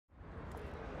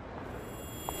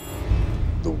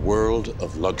The world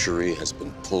of luxury has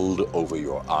been pulled over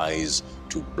your eyes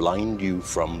to blind you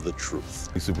from the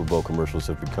truth. The Super Bowl commercials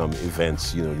have become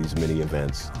events, these mini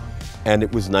events. And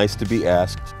it was nice to be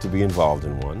asked to be involved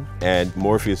in one. And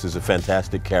Morpheus is a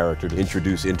fantastic character to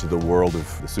introduce into the world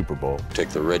of the Super Bowl. Take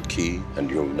the red key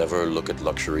and you'll never look at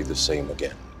luxury the same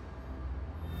again.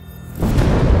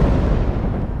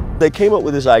 They came up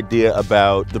with this idea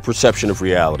about the perception of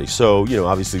reality. So,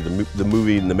 obviously the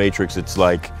movie in The Matrix, it's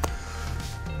like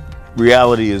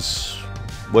reality is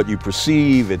what you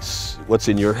perceive, it's what's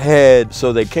in your head.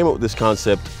 So they came up with this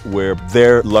concept where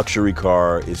their luxury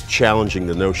car is challenging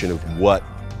the notion of what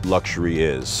luxury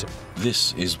is.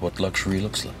 This is what luxury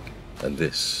looks like, and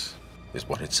this is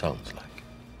what it sounds like.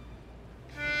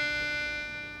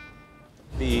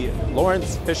 The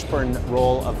Laurence Fishburne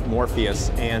role of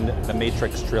Morpheus and the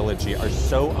Matrix trilogy are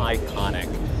so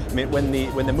iconic. I mean, when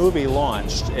the movie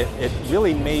launched, it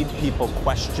really made people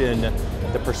question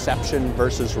the perception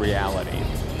versus reality.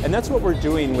 And that's what we're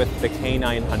doing with the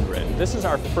K900. This is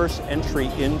our first entry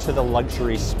into the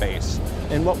luxury space.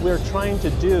 And what we're trying to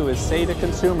do is say to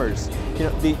consumers,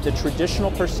 the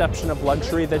traditional perception of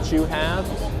luxury that you have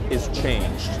is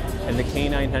changed. And the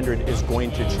K900 is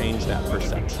going to change that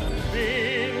perception.